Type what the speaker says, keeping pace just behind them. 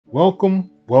Welcome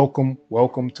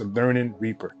to Learning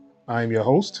Reaper. I am your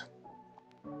host,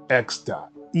 X.E.L.O.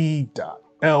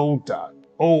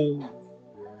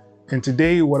 And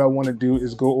today what I want to do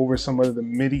is go over some of the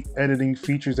MIDI editing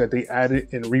features that they added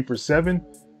in Reaper 7,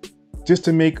 just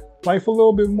to make life a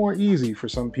little bit more easy for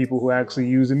some people who actually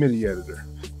use the MIDI editor.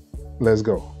 Let's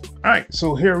go. All right,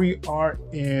 so here we are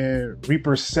in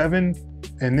Reaper 7,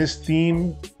 and this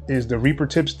theme is the Reaper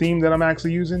Tips theme that I'm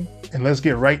actually using, and let's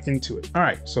get right into it. All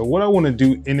right, so what I want to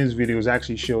do in this video is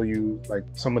actually show you like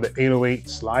some of the 808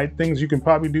 slide things you can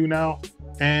probably do now,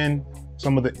 and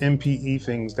some of the MPE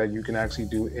things that you can actually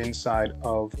do inside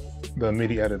of the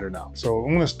MIDI editor now. So I'm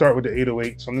going to start with the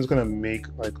 808. So I'm just going to make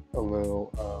like a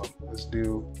little, let's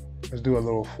do a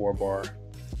little 4-bar,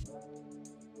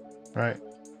 right?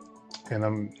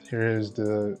 And here is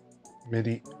the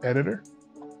MIDI editor,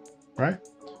 right?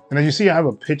 And as you see, I have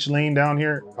a pitch lane down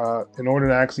here. In order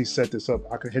to actually set this up,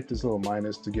 I can hit this little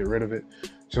minus to get rid of it.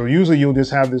 So usually you'll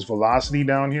just have this velocity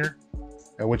down here.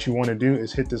 And what you want to do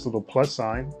is hit this little plus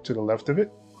sign to the left of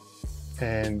it.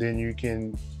 And then you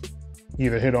can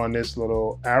either hit on this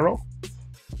little arrow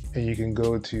and you can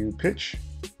go to pitch.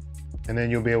 And then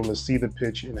you'll be able to see the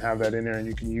pitch and have that in there. And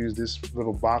you can use this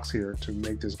little box here to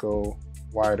make this go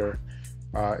wider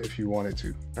if you wanted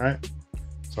to, all right?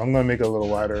 So I'm going to make it a little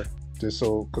wider, just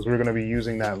so, because we're going to be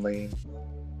using that lane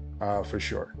for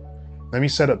sure. Let me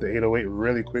set up the 808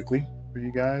 really quickly for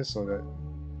you guys so that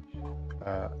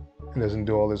it doesn't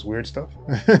do all this weird stuff.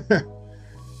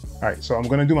 All right, so I'm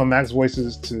going to do my max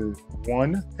voices to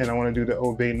 1, and I want to do the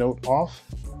obey note off,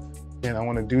 and I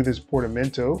want to do this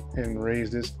portamento and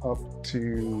raise this up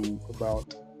to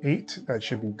about 8. That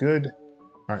should be good.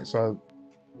 All right, so I'll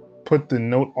put the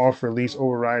note off release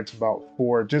override to about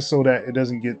 4, just so that it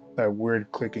doesn't get that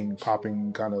weird clicking,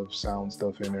 popping kind of sound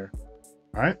stuff in there.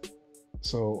 All right,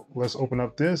 so let's open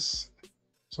up this.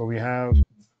 So we have,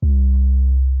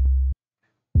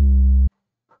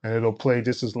 and it'll play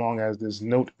just as long as this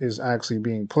note is actually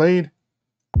being played.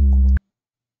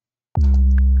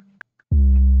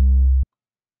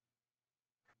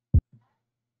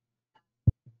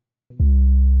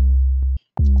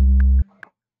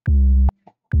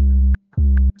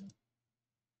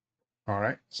 All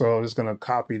right, so I'm just gonna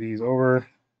copy these over,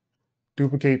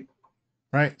 duplicate,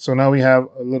 right? So now we have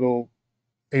a little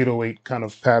 808 kind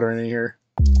of pattern in here.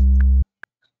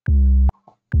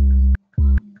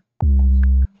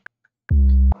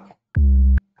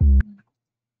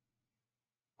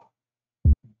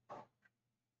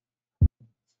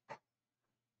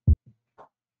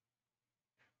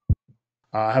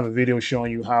 I have a video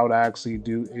showing you how to actually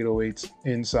do 808s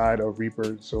inside of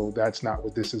Reaper, so that's not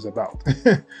what this is about.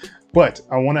 But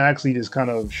I want to actually just kind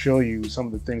of show you some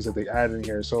of the things that they added in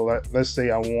here. So let's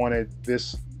say I wanted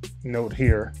this note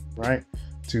here, right,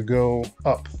 to go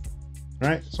up,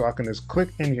 right? So I can just click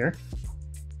in here.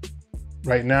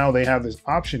 Right now they have this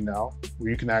option now where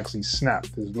you can actually snap.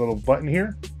 There's a little button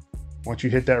here. Once you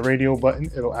hit that radio button,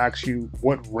 it'll ask you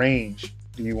what range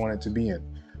do you want it to be in.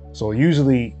 So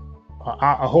usually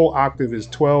a whole octave is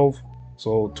 12,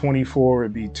 so 24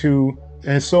 would be 2,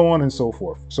 and so on and so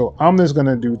forth. So I'm just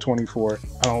gonna do 24.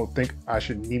 I don't think I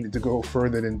should need it to go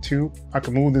further than 2. I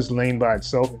can move this lane by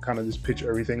itself and kind of just pitch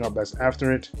everything up that's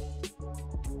after it.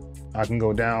 I can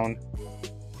go down,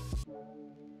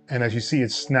 and as you see,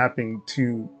 it's snapping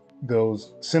to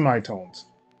those semitones.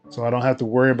 So I don't have to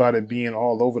worry about it being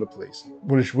all over the place.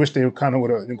 Wish they kind of would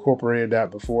have incorporated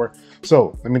that before.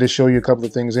 So let me just show you a couple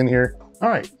of things in here. All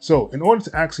right, so in order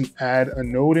to actually add a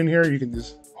node in here, you can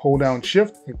just hold down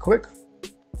Shift and click,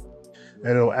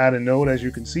 and it'll add a node, as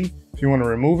you can see. If you want to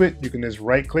remove it, you can just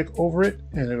right click over it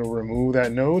and it'll remove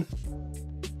that node,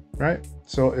 right?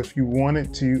 So if you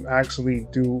wanted to actually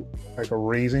do like a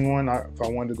raising one, if I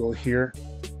wanted to go here,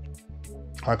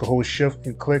 I could hold Shift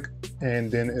and click,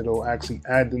 and then it'll actually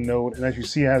add the node. And as you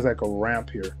see, it has like a ramp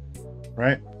here,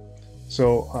 right?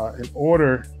 So in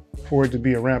order for it to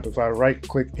be a ramp, if I right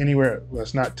click anywhere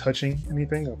that's not touching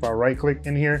anything, if I right click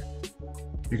in here,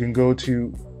 you can go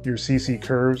to your CC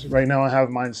curves. Right now I have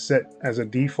mine set as a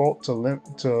default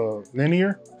to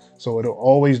linear, so it'll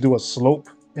always do a slope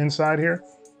inside here.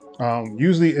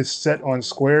 Usually it's set on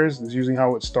squares. That's usually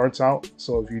how it starts out.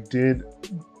 So if you did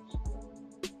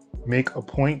make a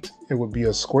point, it would be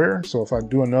a square. So if I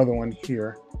do another one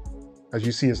here, as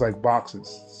you see, it's like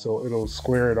boxes, so it'll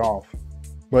square it off.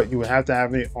 But you would have to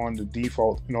have it on the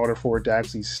default in order for it to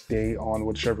actually stay on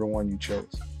whichever one you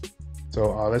chose. So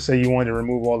let's say you wanted to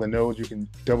remove all the nodes, you can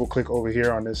double click over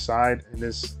here on this side in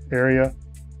this area,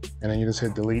 and then you just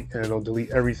hit delete, and it'll delete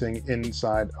everything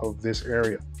inside of this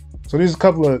area. So there's a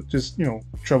couple of just,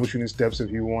 troubleshooting steps if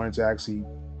you wanted to actually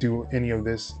do any of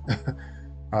this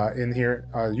in here.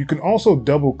 You can also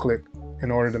double click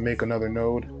in order to make another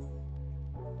node.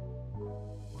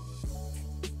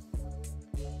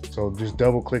 So just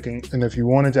double clicking, and if you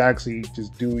wanted to actually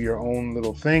just do your own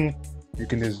little thing, you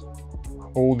can just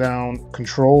hold down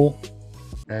Control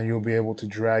and you'll be able to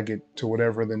drag it to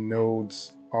whatever the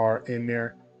nodes are in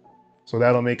there. So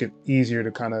that'll make it easier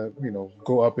to kind of,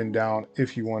 go up and down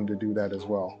if you wanted to do that as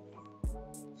well.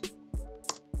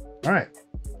 All right.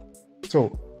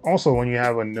 So also when you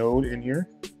have a node in here,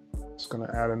 it's going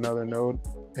to add another node,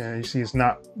 and you see it's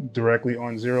not directly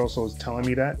on 0, so it's telling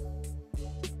me that.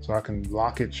 So I can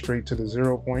lock it straight to the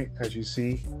 0 point, as you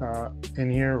see in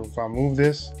here. If I move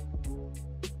this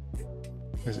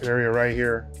area right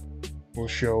here will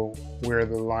show where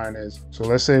the line is. So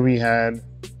let's say we had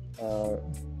all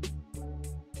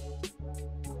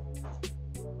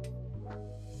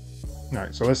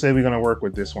right, so let's say we're going to work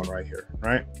with this one right here,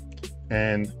 right?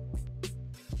 And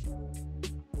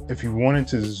if you wanted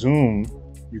to zoom,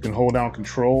 you can hold down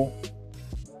Control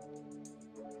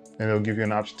and it'll give you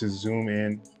an option to zoom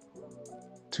in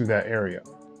to that area.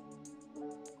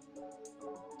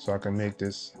 So I can make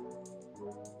this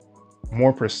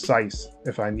more precise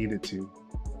if I needed to,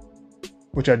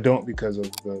 which I don't because of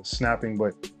the snapping,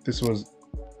 but this was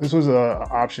an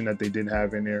option that they did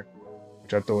have in there,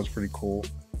 which I thought was pretty cool,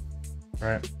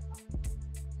 right?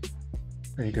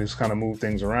 And you can just kind of move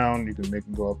things around. You can make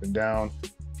them go up and down.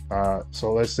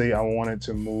 So let's say I wanted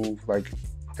to move like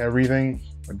everything.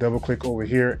 I double click over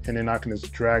here, and then I can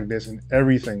just drag this and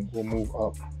everything will move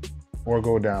up or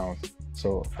go down.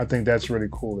 So I think that's really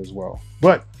cool as well.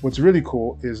 But what's really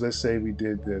cool is, let's say we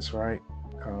did this, right?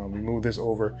 We move this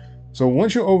over. So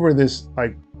once you're over this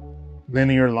like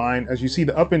linear line, as you see,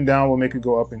 the up and down will make it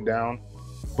go up and down.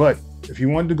 But if you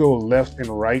wanted to go left and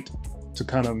right to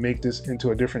kind of make this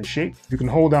into a different shape, you can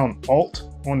hold down Alt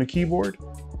on the keyboard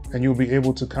and you'll be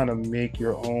able to kind of make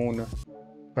your own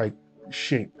like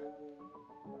shape.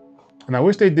 And I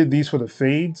wish they did these for the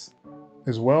fades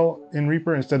as well in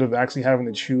Reaper. Instead of actually having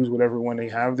to choose whatever one they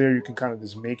have there, you can kind of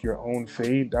just make your own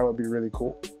fade. That would be really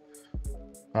cool.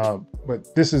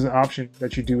 But this is an option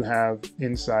that you do have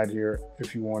inside here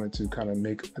if you wanted to kind of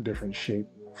make a different shape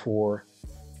for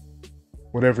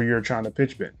whatever you're trying to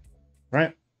pitch bend,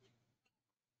 right?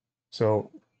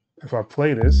 So if I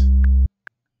play this,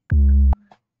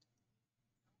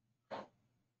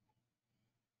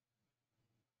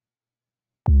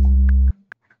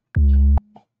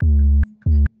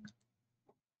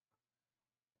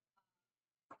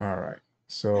 all right,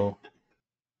 so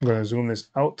I'm going to zoom this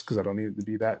out because I don't need it to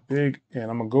be that big, and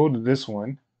I'm going to go to this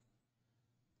one.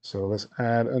 So let's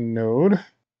add a node,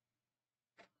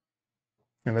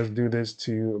 and let's do this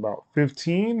to about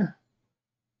 15.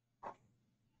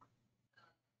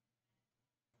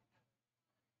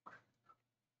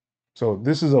 So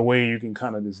this is a way you can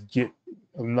kind of just get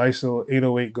a nice little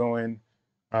 808 going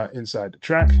inside the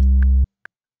track.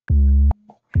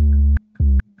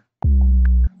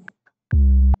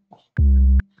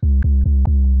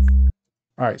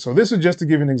 All right, so this is just to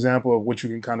give an example of what you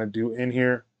can kind of do in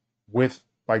here with,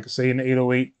 like, say, an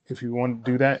 808, if you want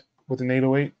to do that with an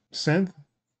 808 synth.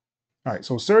 All right,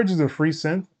 so Surge is a free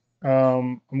synth,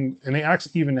 and they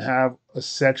actually even have a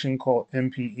section called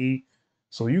MPE,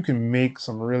 so you can make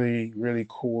some really, really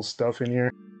cool stuff in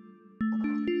here.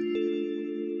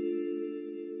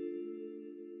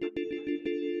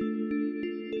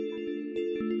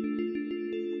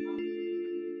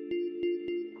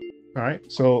 All right,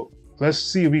 so let's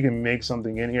see if we can make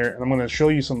something in here, and I'm going to show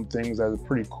you some things that are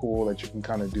pretty cool that you can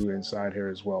kind of do inside here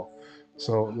as well.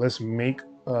 So let's make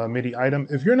a MIDI item.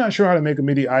 If you're not sure how to make a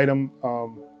MIDI item,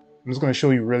 I'm just going to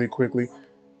show you really quickly.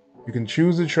 You can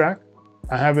choose the track.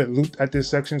 I have it looped at this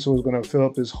section, so it's going to fill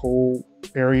up this whole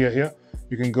area here.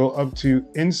 You can go up to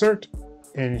Insert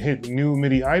and hit New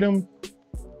MIDI Item.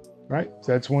 Right,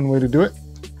 so that's one way to do it.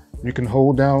 You can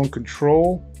hold down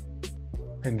Control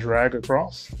and drag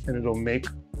across, and it'll make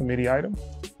a MIDI item.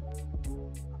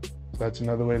 So that's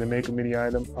another way to make a MIDI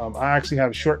item. I actually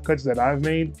have shortcuts that I've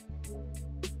made.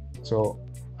 So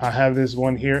I have this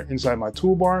one here inside my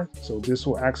toolbar, so this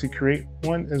will actually create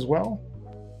one as well.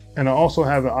 And I also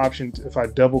have an option if I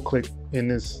double click in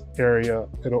this area,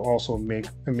 it'll also make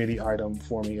a MIDI item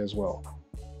for me as well.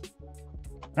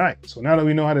 All right, so now that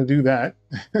we know how to do that,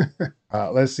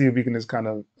 let's see if we can just kind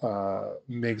of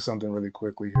make something really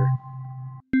quickly here.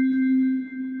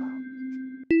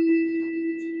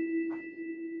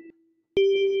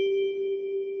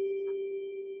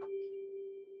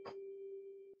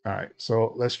 All right,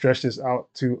 so let's stretch this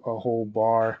out to a whole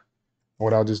bar.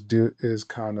 What I'll just do is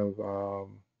kind of,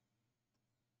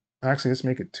 actually, let's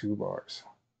make it 2 bars.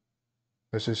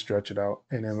 Let's just stretch it out,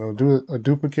 and then we'll do a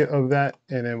duplicate of that,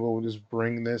 and then we'll just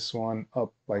bring this one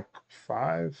up like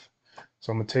 5.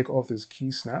 So I'm gonna take off this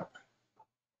key snap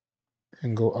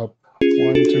and go up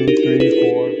 1, 2, 3,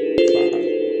 4,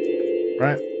 5.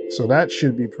 Right? So that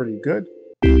should be pretty good.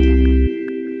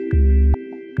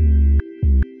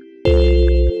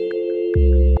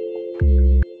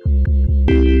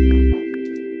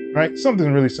 Right?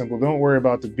 Something really simple. Don't worry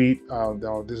about the beat.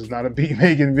 No, this is not a beat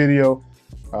making video.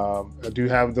 I do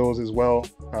have those as well.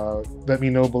 Let me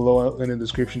know below in the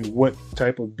description what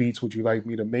type of beats would you like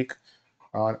me to make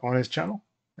on this channel,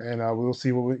 and we'll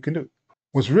see what we can do.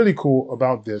 What's really cool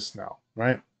about this now,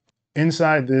 right?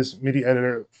 Inside this MIDI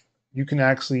editor, you can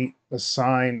actually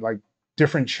assign like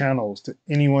different channels to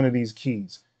any one of these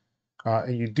keys.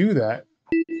 And you do that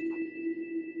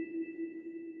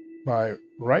by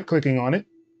right-clicking on it.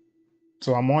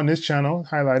 So I'm on this channel,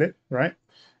 highlight it, right?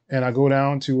 And I go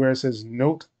down to where it says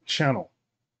Note Channel.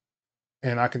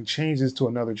 And I can change this to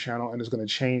another channel, and it's going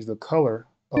to change the color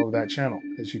of that channel,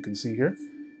 as you can see here.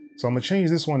 So I'm going to change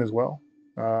this one as well.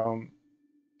 So I'm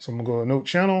going to go to Note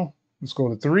Channel. Let's go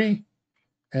to 3.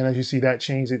 And as you see, that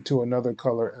changed it to another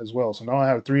color as well. So now I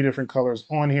have 3 different colors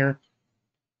on here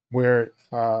where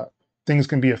things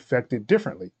can be affected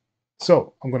differently.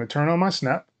 So I'm going to turn on my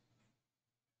snap.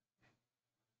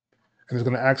 And it's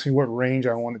going to ask me what range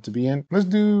I want it to be in. Let's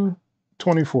do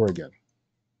 24 again.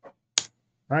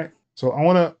 Right? So I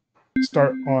want to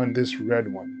start on this red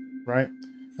one, right?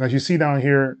 And as you see down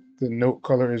here, the note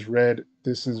color is red.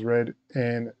 This is red.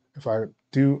 And if I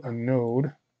do a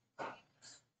node,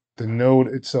 the node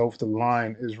itself, the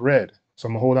line is red. So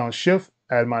I'm going to hold down Shift,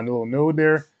 add my little node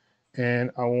there.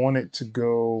 And I want it to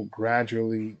go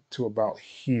gradually to about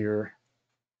here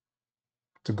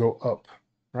to go up,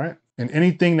 right? And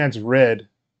anything that's red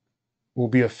will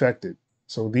be affected.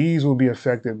 So these will be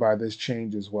affected by this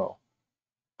change as well.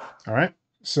 All right.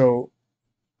 So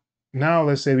now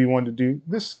let's say we want to do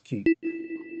this key,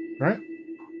 right?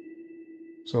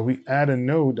 So we add a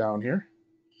node down here.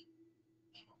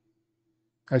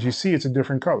 As you see, it's a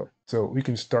different color. So we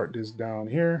can start this down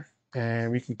here,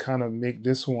 and we can kind of make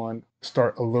this one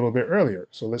start a little bit earlier.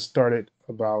 So let's start it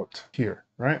about here,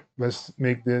 right? Let's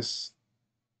make this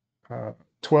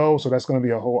 12. So that's going to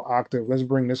be a whole octave. Let's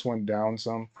bring this one down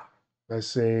some. Let's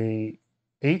say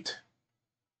 8,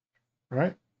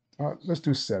 right? Let's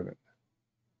do 7.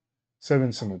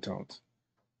 7 semitones.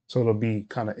 So it'll be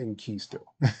kind of in key still.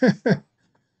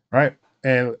 Right?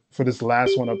 And for this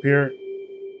last one up here,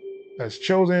 that's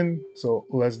chosen. So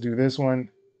let's do this one.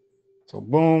 So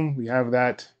boom, we have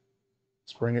that.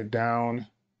 Let's bring it down.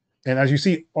 And as you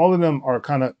see, all of them are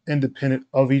kind of independent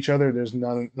of each other. There's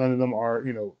none of them are,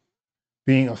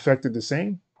 being affected the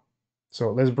same.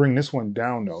 So let's bring this one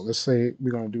down though. Let's say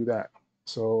we're going to do that.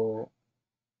 So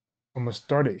I'm going to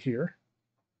start it here.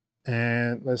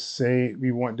 And let's say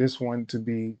we want this one to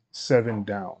be 7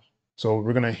 down. So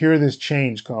we're going to hear this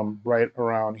change come right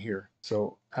around here.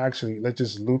 So actually, let's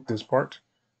just loop this part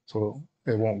so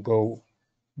it won't go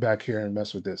back here and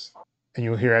mess with this. And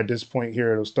you'll hear at this point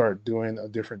here, it'll start doing a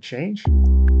different change.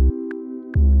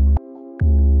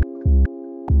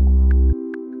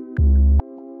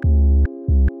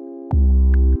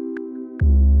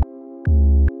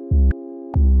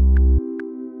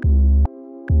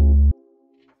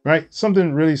 Right,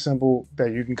 something really simple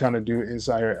that you can kind of do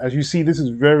inside here. As you see, this is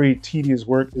very tedious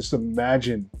work. Just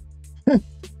imagine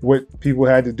what people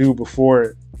had to do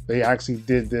before they actually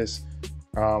did this.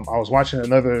 I was watching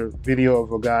another video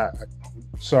of a guy.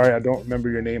 Sorry, I don't remember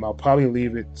your name. I'll probably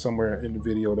leave it somewhere in the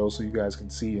video though, so you guys can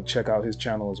see and check out his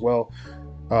channel as well.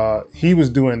 He was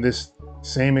doing this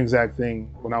same exact thing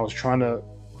when I was trying to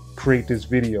create this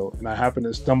video, and I happened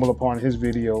to stumble upon his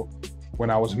video when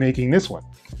I was making this one.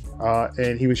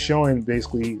 And he was showing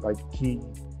basically like he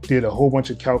did a whole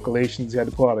bunch of calculations. He had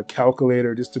to pull out a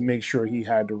calculator just to make sure he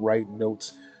had the right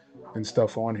notes and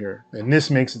stuff on here. And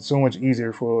this makes it so much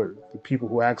easier for the people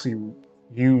who actually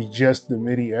use just the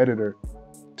MIDI editor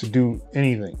to do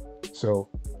anything. So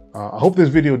I hope this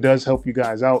video does help you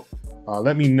guys out.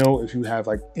 Let me know if you have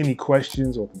like any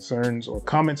questions or concerns or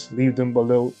comments. Leave them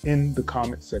below in the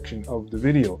comment section of the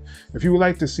video. If you would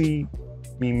like to see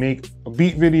me make a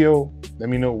beat video, let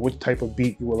me know what type of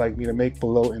beat you would like me to make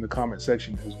below in the comment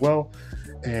section as well.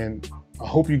 And I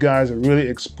hope you guys are really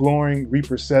exploring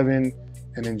Reaper 7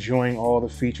 and enjoying all the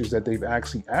features that they've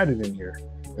actually added in here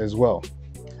as well.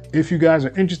 If you guys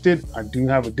are interested, I do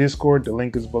have a Discord. The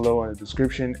link is below in the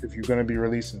description. If you're going to be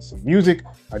releasing some music,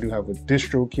 I do have a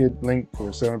DistroKid link for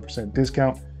a 7%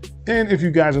 discount. And if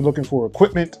you guys are looking for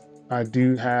equipment, I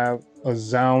do have a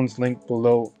Zounds link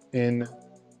below in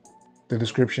the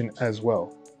description as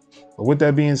well. But with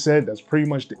that being said, that's pretty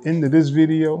much the end of this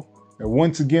video. And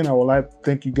once again, I would like to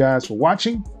thank you guys for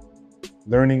watching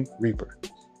Learning Reaper.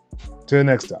 Till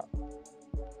next time.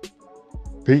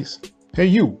 Peace. Hey,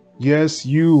 you. Yes,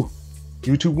 you.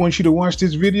 YouTube wants you to watch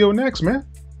this video next, man.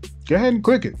 Go ahead and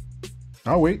click it.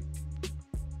 I'll wait.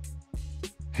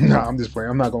 Nah, I'm just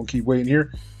playing. I'm not going to keep waiting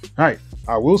here. All right.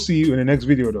 I will see you in the next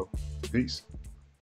video, though. Peace.